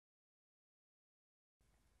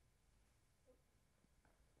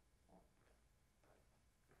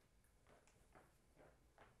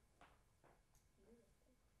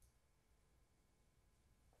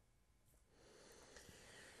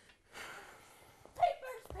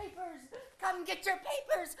Come get your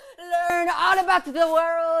papers. Learn all about the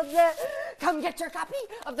world. Come get your copy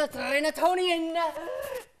of the Trinitonian.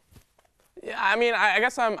 Yeah, I mean, I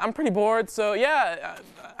guess I'm pretty bored. So yeah,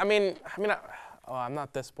 oh, I'm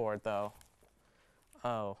not this bored though.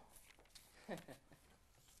 Oh.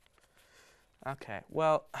 Okay.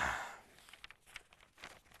 Well.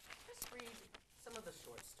 Just read some of the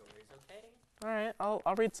short stories, okay? All right.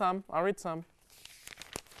 I'll read some. I'll read some.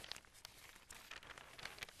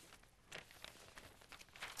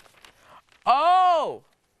 Oh!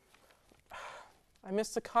 I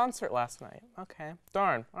missed a concert last night. Okay,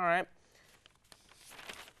 darn. All right.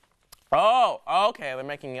 Oh, okay. They're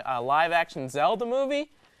making a live-action Zelda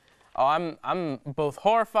movie. Oh, I'm both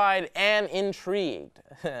horrified and intrigued.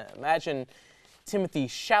 Imagine Timothy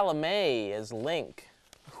Chalamet as Link.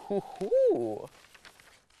 Hoo-hoo.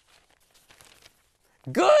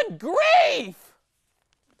 Good grief!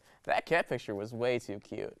 That cat picture was way too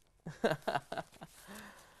cute.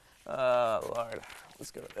 Oh, Lord.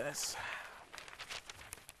 Let's go to this.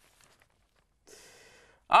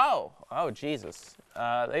 Oh, Jesus.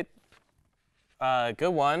 Good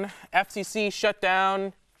one. FCC shut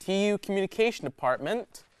down TU Communication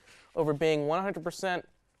Department over being 100%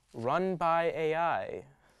 run by AI.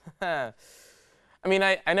 I mean,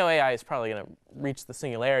 I know AI is probably going to reach the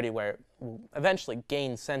singularity where it will eventually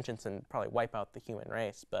gain sentience and probably wipe out the human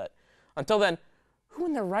race. But until then, who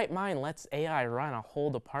in their right mind lets AI run a whole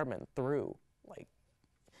department through? Like,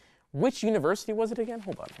 which university was it again?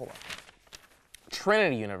 Hold on.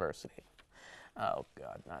 Trinity University. Oh,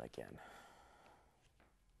 God, not again.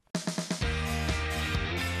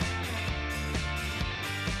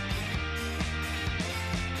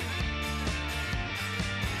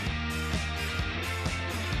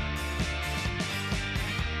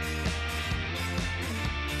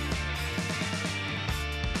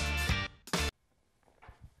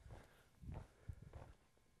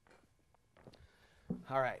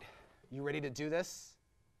 All right, you ready to do this?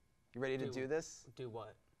 You ready to do this? Do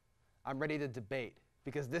what? I'm ready to debate,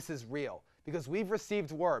 because this is real. Because we've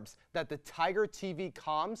received words that the Tiger TV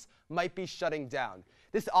comms might be shutting down.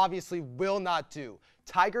 This obviously will not do.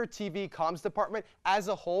 Tiger TV comms department as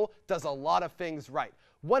a whole does a lot of things right.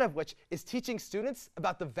 One of which is teaching students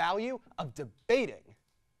about the value of debating.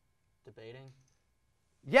 Debating?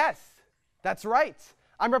 Yes, that's right.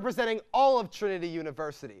 I'm representing all of Trinity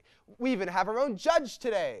University. We even have our own judge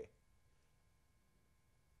today.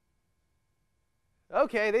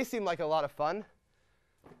 Okay, they seem like a lot of fun.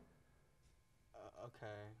 Okay,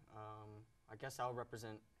 I guess I'll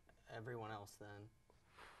represent everyone else then.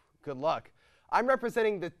 Good luck. I'm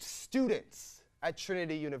representing the students at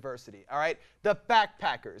Trinity University, all right? The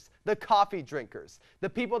backpackers, the coffee drinkers, the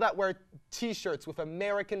people that wear t-shirts with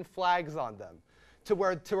American flags on them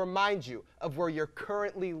to remind you of where you're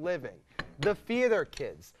currently living. The theater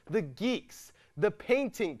kids, the geeks, the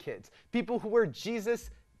painting kids, people who wear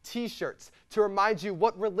Jesus t-shirts to remind you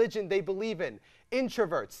what religion they believe in.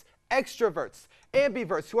 Introverts, extroverts,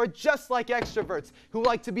 ambiverts who are just like extroverts, who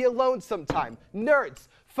like to be alone sometime. Nerds,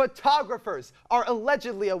 photographers, our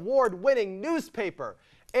allegedly award-winning newspaper.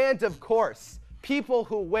 And of course, people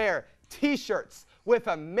who wear t-shirts with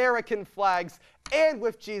American flags and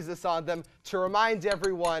with Jesus on them to remind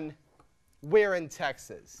everyone we're in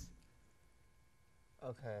Texas.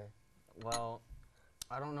 Okay, well,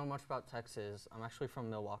 I don't know much about Texas. I'm actually from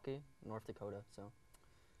Milwaukee, North Dakota, so.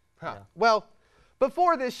 Huh. Yeah. Well,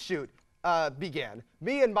 before this shoot began,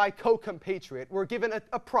 me and my co-compatriot were given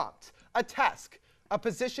a prompt, a task, a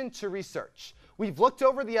position to research. We've looked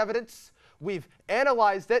over the evidence, we've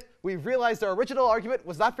analyzed it, we've realized our original argument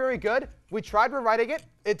was not very good, we tried rewriting it,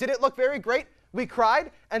 it didn't look very great, we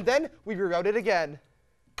cried, and then we rewrote it again.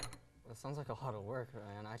 That sounds like a lot of work,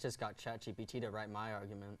 man. I just got ChatGPT to write my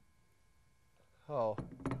argument. Oh.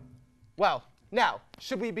 Well, now,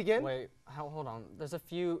 should we begin? Wait, hold on. There's a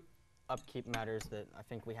few upkeep matters that I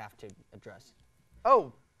think we have to address.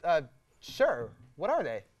 Oh, sure. What are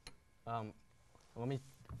they? Let me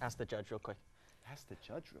ask the judge real quick. Ask the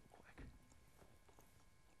judge real quick.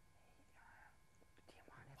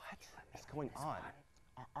 What is going on?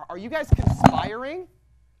 Are you guys conspiring?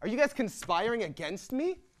 Are you guys conspiring against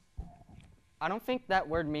me? I don't think that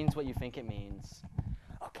word means what you think it means.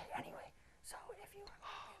 Okay, anyway, so if you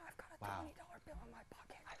I've got a $20 bill in my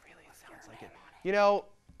pocket. I really sounds like it. You know,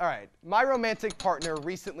 all right, my romantic partner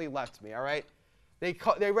recently left me, all right? They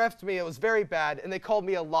left me, it was very bad, and they called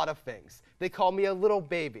me a lot of things. They called me a little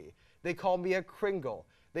baby. They called me a Kringle.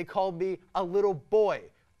 They called me a little boy,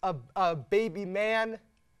 a baby man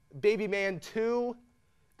 2,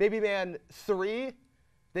 baby man 3.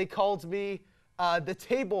 They called me the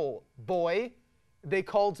table boy. They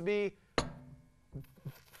called me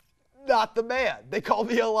not the man. They called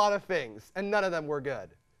me a lot of things, and none of them were good.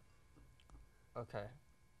 Okay,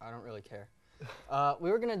 I don't really care.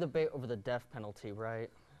 We were gonna debate over the death penalty, right?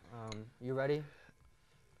 You ready?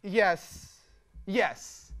 Yes.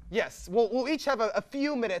 We'll each have a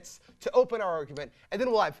few minutes to open our argument, and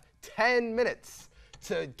then we'll have 10 minutes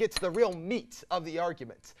to get to the real meat of the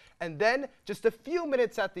argument. And then just a few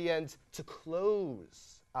minutes at the end to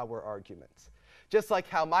close our argument. Just like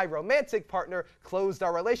how my romantic partner closed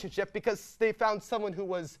our relationship because they found someone who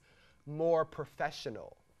was more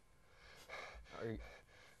professional. Are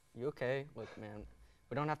you okay? Look, man,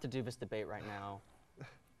 we don't have to do this debate right now.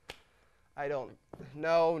 I don't.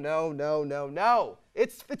 No.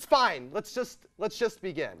 It's fine. Let's just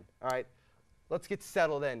begin. All right. Let's get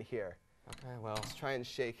settled in here. Okay. Well. Let's try and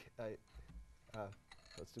shake.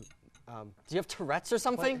 Let's do. Do you have Tourette's or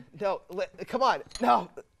something? No. Come on. No.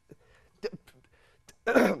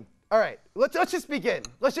 All right. Let's just begin.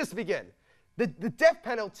 The death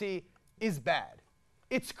penalty is bad.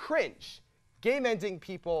 It's cringe. Game-ending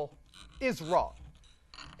people is wrong.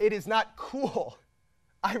 It is not cool.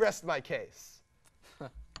 I rest my case.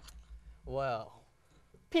 Well,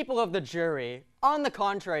 people of the jury, on the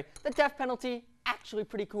contrary, the death penalty, actually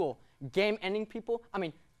pretty cool. Game-ending people, I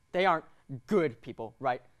mean, they aren't good people,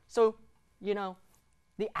 right? So, you know,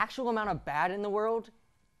 the actual amount of bad in the world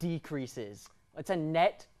decreases. It's a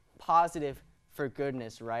net positive for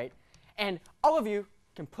goodness, right? And all of you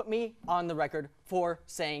can put me on the record for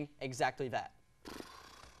saying exactly that.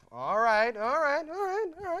 All right.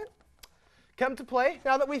 Come to play.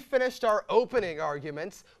 Now that we've finished our opening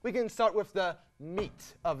arguments, we can start with the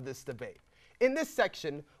meat of this debate. In this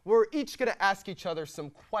section, we're each going to ask each other some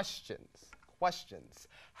questions.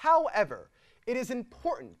 However, it is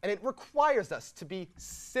important and it requires us to be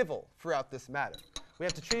civil throughout this matter. We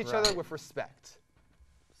have to treat each other with respect.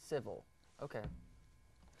 Civil. Okay.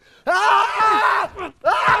 All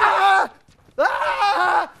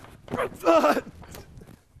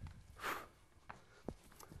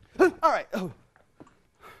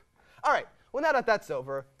right. Well, now that that's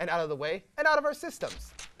over and out of the way and out of our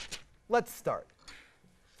systems, let's start.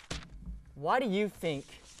 Why do you think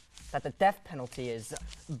that the death penalty is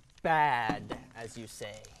bad, as you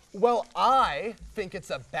say? Well, I think it's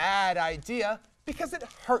a bad idea because it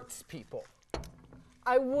hurts people.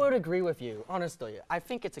 I would agree with you, honestly. I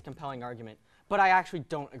think it's a compelling argument, but I actually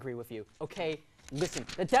don't agree with you, okay? Listen,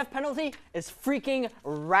 the death penalty is freaking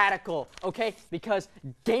radical, okay? Because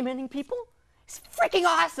game-ending people is freaking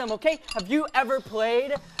awesome, okay? Have you ever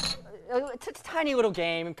played a tiny little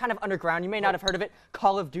game, kind of underground, you may not have heard of it,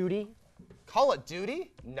 Call of Duty? Call of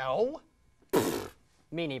Duty? No.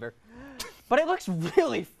 Me neither. But it looks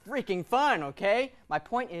really freaking fun, okay? My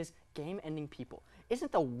point is, game-ending people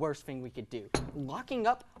isn't the worst thing we could do. Locking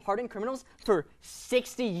up hardened criminals for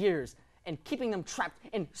 60 years and keeping them trapped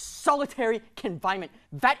in solitary confinement.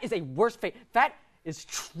 That is a worse fate. That is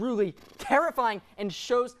truly terrifying and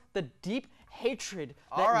shows the deep hatred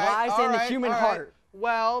that lies in the human heart.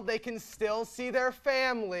 Well, they can still see their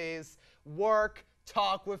families, work,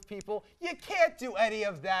 talk with people. You can't do any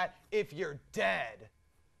of that if you're dead.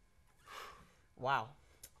 Wow.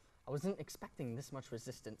 I wasn't expecting this much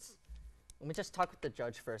resistance. Let me just talk with the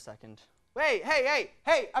judge for a second. Hey,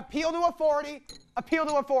 appeal to authority. Appeal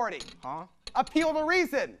to authority. Huh? Appeal to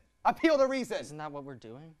reason. Appeal to reason. Isn't that what we're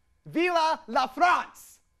doing? Vive la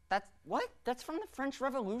France! That's what? That's from the French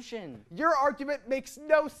Revolution. Your argument makes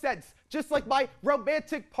no sense, just like my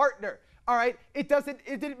romantic partner. All right, it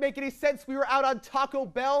didn't make any sense. We were out on Taco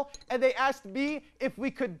Bell and they asked me if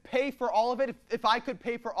we could pay for all of it, if I could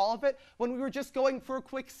pay for all of it, when we were just going for a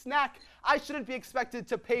quick snack. I shouldn't be expected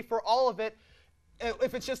to pay for all of it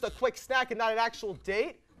if it's just a quick snack and not an actual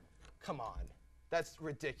date. Come on, that's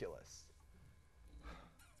ridiculous.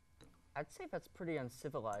 I'd say that's pretty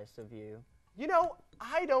uncivilized of you. You know,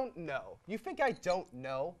 I don't know. You think I don't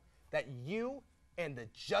know that you and the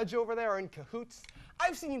judge over there are in cahoots?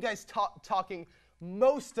 I've seen you guys talking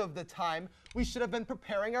most of the time. We should have been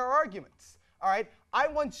preparing our arguments. All right? I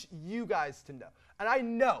want you guys to know. And I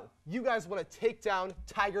know you guys want to take down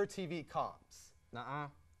Tiger TV Comms. Nuh-uh.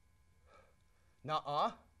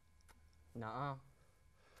 Nuh-uh? Nuh-uh.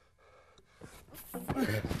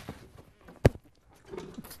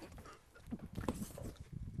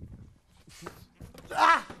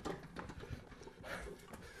 Ah!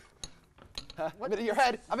 I'm in your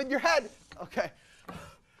head. I'm in your head. Okay.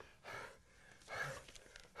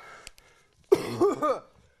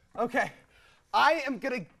 Okay. I am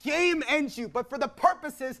going to game end you, but for the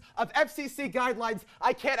purposes of FCC guidelines,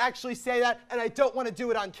 I can't actually say that, and I don't want to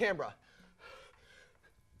do it on camera.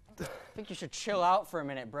 I think you should chill out for a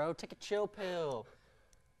minute, bro. Take a chill pill.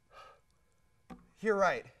 You're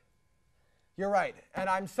right. You're right. And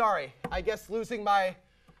I'm sorry. I guess losing my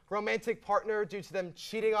romantic partner due to them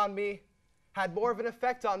cheating on me had more of an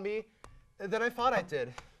effect on me than I thought it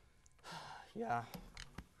did. Yeah.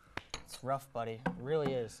 It's rough, buddy. It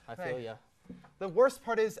really is. I feel Hey. ya. The worst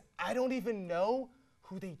part is I don't even know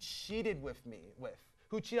who they cheated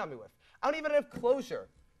who cheated on me with. I don't even have closure.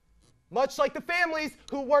 Much like the families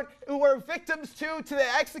who were victims to the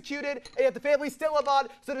executed, and yet the families still live on,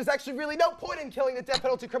 so there's actually really no point in killing the death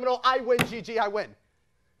penalty criminal. I win, GG, I win.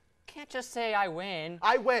 Can't just say I win.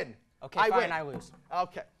 I win. Okay, I fine, win. I lose.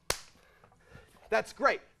 Okay. That's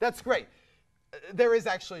great. That's great. There is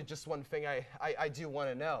actually just one thing I do want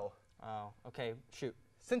to know. Oh, okay, shoot.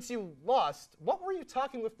 Since you lost, what were you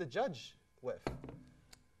talking with the judge with?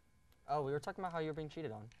 Oh, we were talking about how you were being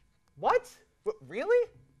cheated on. What? Really?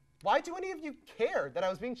 Why do any of you care that I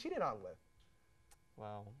was being cheated on with?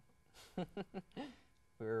 Well,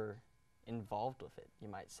 we were involved with it, you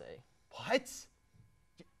might say. What?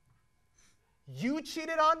 You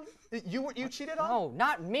cheated on? You cheated on? No,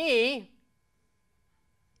 not me.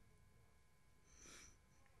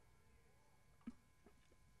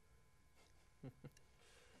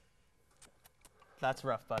 That's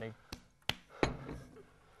rough, buddy.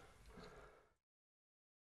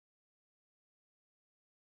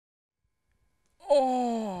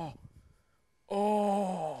 Oh.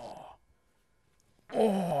 Oh.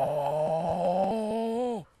 Oh.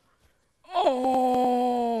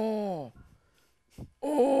 Oh.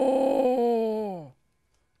 Oh.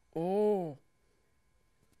 Oh.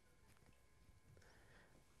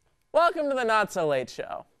 Welcome to the Not So Late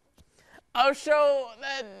Show. A show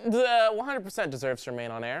that 100% deserves to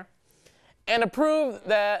remain on air. And to prove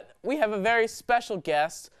that we have a very special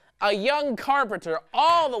guest, a young carpenter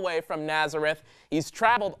all the way from Nazareth. He's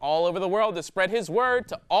traveled all over the world to spread his word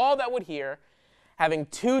to all that would hear, having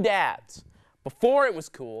 2 dads. Before it was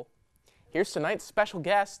cool, here's tonight's special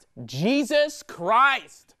guest, Jesus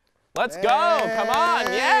Christ. Let's go, come on,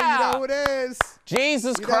 yeah. You know who it is.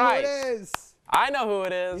 Jesus You Christ. know who it is. I know who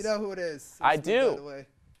it is. You know who it is. I It's me, do. by the way.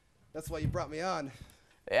 That's why you brought me on.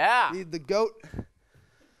 Yeah. Need the goat.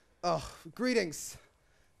 Oh, greetings,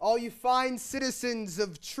 all you fine citizens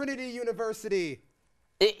of Trinity University.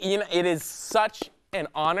 It is such an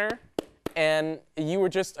honor, and you were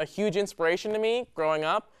just a huge inspiration to me growing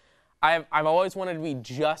up. I've always wanted to be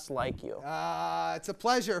just like you. It's a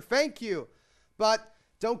pleasure. Thank you. But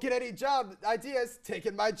don't get any job ideas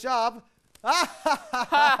taking my job.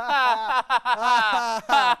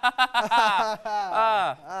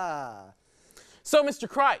 So, Mr.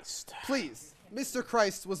 Christ. Please, Mr.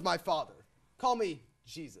 Christ was my father. Call me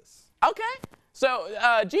Jesus. Okay. So,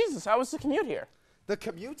 Jesus, how was the commute here? The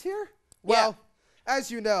commute here? Yeah. Well, as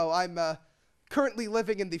you know, I'm currently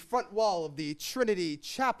living in the front wall of the Trinity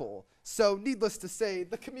Chapel. So, needless to say,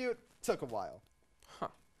 the commute took a while. Huh.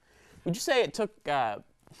 Would you say it took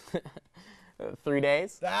 3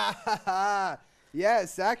 days?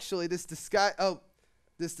 Yes, actually, this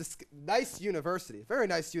nice university, very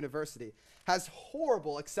nice university, has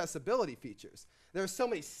horrible accessibility features. There are so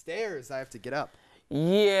many stairs I have to get up.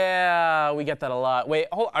 Yeah, we get that a lot. Wait,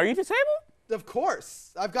 are you disabled? Of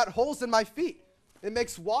course. I've got holes in my feet. It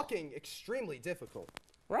makes walking extremely difficult.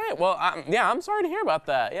 Right. Well, I'm sorry to hear about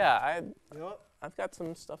that. Yeah, You know what? I've got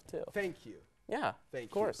some stuff too. Thank you. Yeah, Thank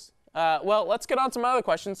of course. Well, let's get on to some other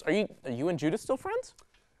questions. Are you and Judas still friends?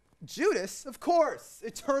 Judas, of course.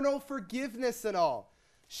 Eternal forgiveness and all.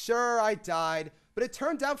 Sure, I died, but it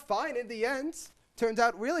turned out fine in the end. Turned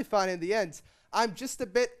out really fine in the end. I'm just a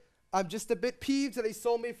bit peeved that he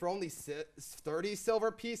sold me for only 30 silver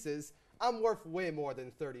pieces. I'm worth way more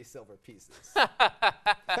than 30 silver pieces.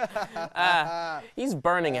 He's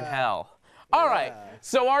burning in hell. All right.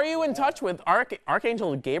 So are you in touch with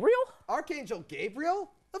Archangel Gabriel? Archangel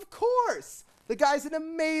Gabriel? Of course. The guy's an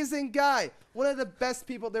amazing guy. One of the best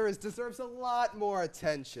people there is, deserves a lot more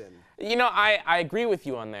attention. You know, I agree with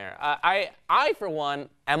you on there. I, for one,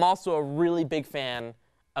 am also a really big fan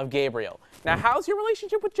of Gabriel. Now, how's your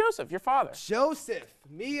relationship with Joseph, your father? Joseph,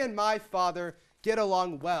 me and my father get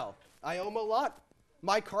along well. I owe him a lot.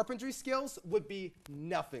 My carpentry skills would be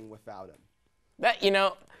nothing without him.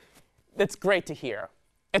 That's great to hear.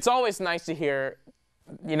 It's always nice to hear,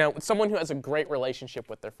 someone who has a great relationship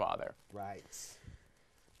with their father. Right.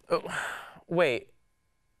 Oh, wait,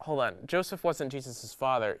 hold on. Joseph wasn't Jesus'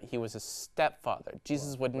 father. He was his stepfather.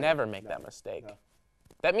 Jesus would never make that mistake. No.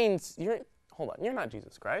 That means hold on, you're not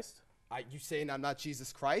Jesus Christ. You saying I'm not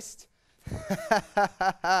Jesus Christ?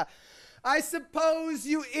 I suppose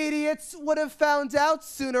you idiots would have found out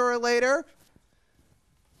sooner or later.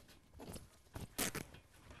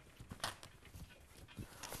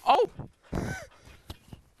 Oh,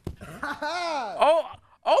 Oh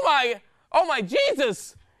my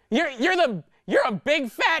Jesus! You're a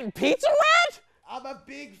big fat pizza rat? I'm a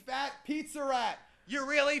big fat pizza rat. You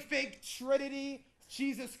really think Trinity,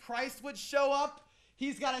 Jesus Christ, would show up?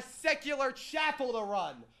 He's got a secular chapel to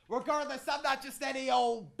run. Regardless, I'm not just any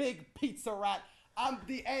old big pizza rat. I'm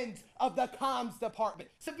the end of the comms department.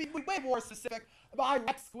 To be way more specific, my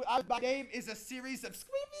name is a series of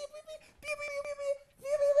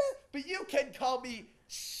but you can call me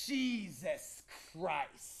Jesus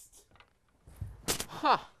Christ.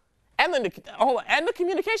 Huh. And the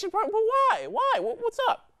communication part, but why? Why? What's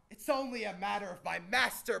up? It's only a matter of my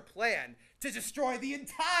master plan to destroy the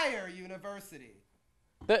entire university.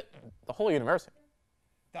 The whole university?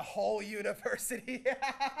 The whole university?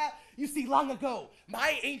 You see, long ago,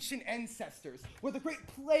 my ancient ancestors were the great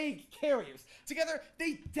plague carriers. Together,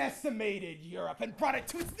 they decimated Europe and brought it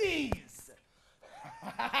to its knees.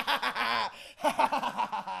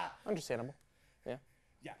 Understandable. Yeah.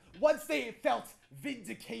 Yeah. Once they felt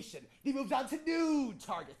vindication, they moved on to new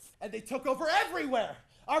targets, and they took over everywhere.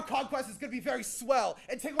 Our conquest is going to be very swell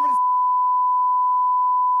and take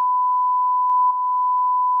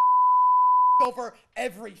over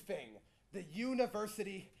everything. The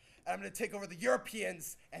university, and I'm going to take over the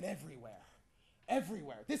Europeans and everywhere.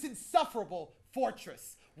 Everywhere. This insufferable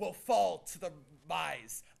fortress will fall to the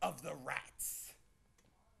demise of the rats.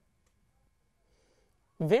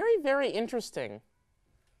 Very, very interesting.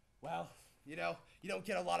 Well, you know, you don't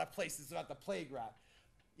get a lot of places without the plague rat.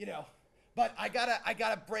 You know, but I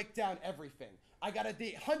gotta break down everything.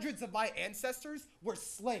 The hundreds of my ancestors were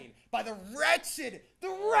slain by the wretched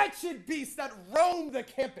beasts that roam the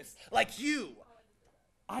campus like you.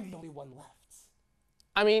 I'm the only one left.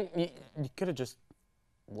 I mean, you could have just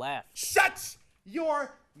left. Shut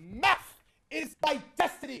your mouth! It is my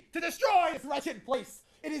destiny to destroy this wretched place.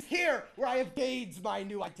 It is here where I have gained my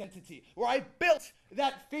new identity, where I built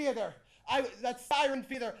that theater, that siren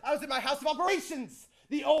theater. I was in my house of operations.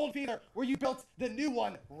 The old theater where you built the new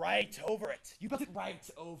one right over it. You built it right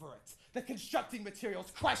over it. The constructing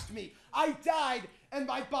materials crushed me. I died and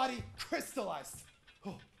my body crystallized.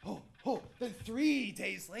 Then 3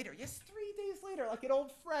 days later, yes, 3 days later, like an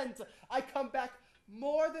old friend, I come back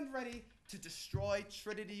more than ready to destroy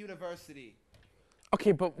Trinity University.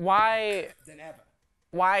 Okay, but why? Than ever.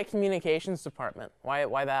 Why communications department?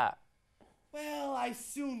 Why that? Well, I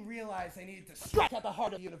soon realized I needed to strike at the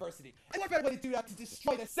heart of the university. And what better way to do that to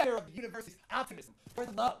destroy the center of the university's optimism, where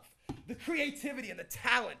the love, the creativity, and the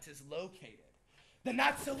talent is located. The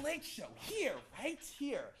Not So Late Show, here, right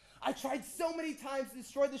here. I tried so many times to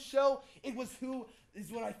destroy the show, it was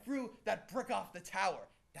when I threw that brick off the tower.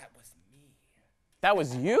 That was me. That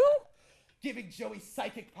was you? Giving Joey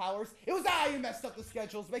psychic powers. It was I who messed up the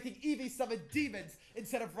schedules, making Evie summon demons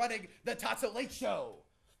instead of running the Not So Late Show.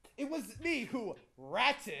 It was me who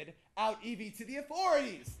ratted out Evie to the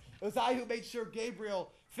authorities. It was I who made sure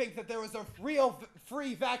Gabriel think that there was a real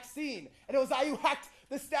free vaccine. And it was I who hacked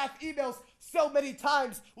the staff emails so many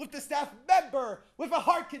times with the staff member with a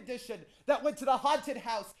heart condition that went to the haunted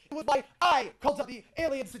house. It was I called up the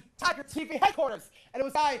aliens to Tiger TV headquarters. And it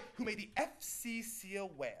was I who made the FCC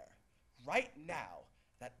aware right now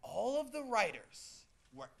that all of the writers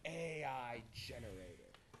were AI generated.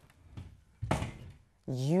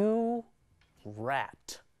 You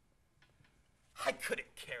rat. I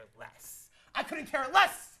couldn't care less. I couldn't care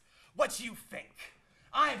less what you think.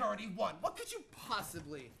 I've already won. What could you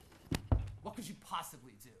possibly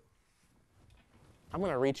do? I'm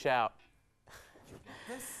gonna reach out You want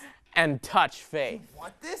this? and touch Faith. You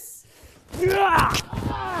want this? Yeah!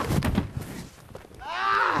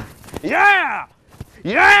 Yeah!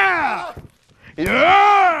 Yeah!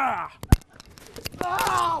 Yeah!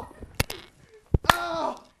 Oh!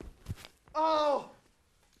 Oh! Oh!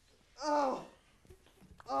 Oh!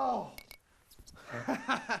 Oh!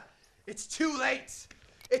 It's too late.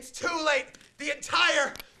 It's too late. The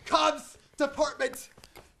entire comms department,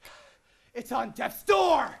 it's on death's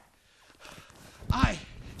door.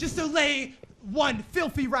 Just to lay one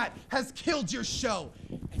filthy rat has killed your show.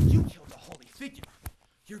 And you killed the holy figure.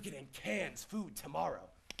 You're getting canned food tomorrow.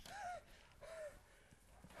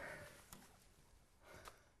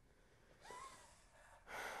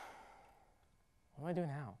 What do I do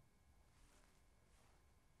now?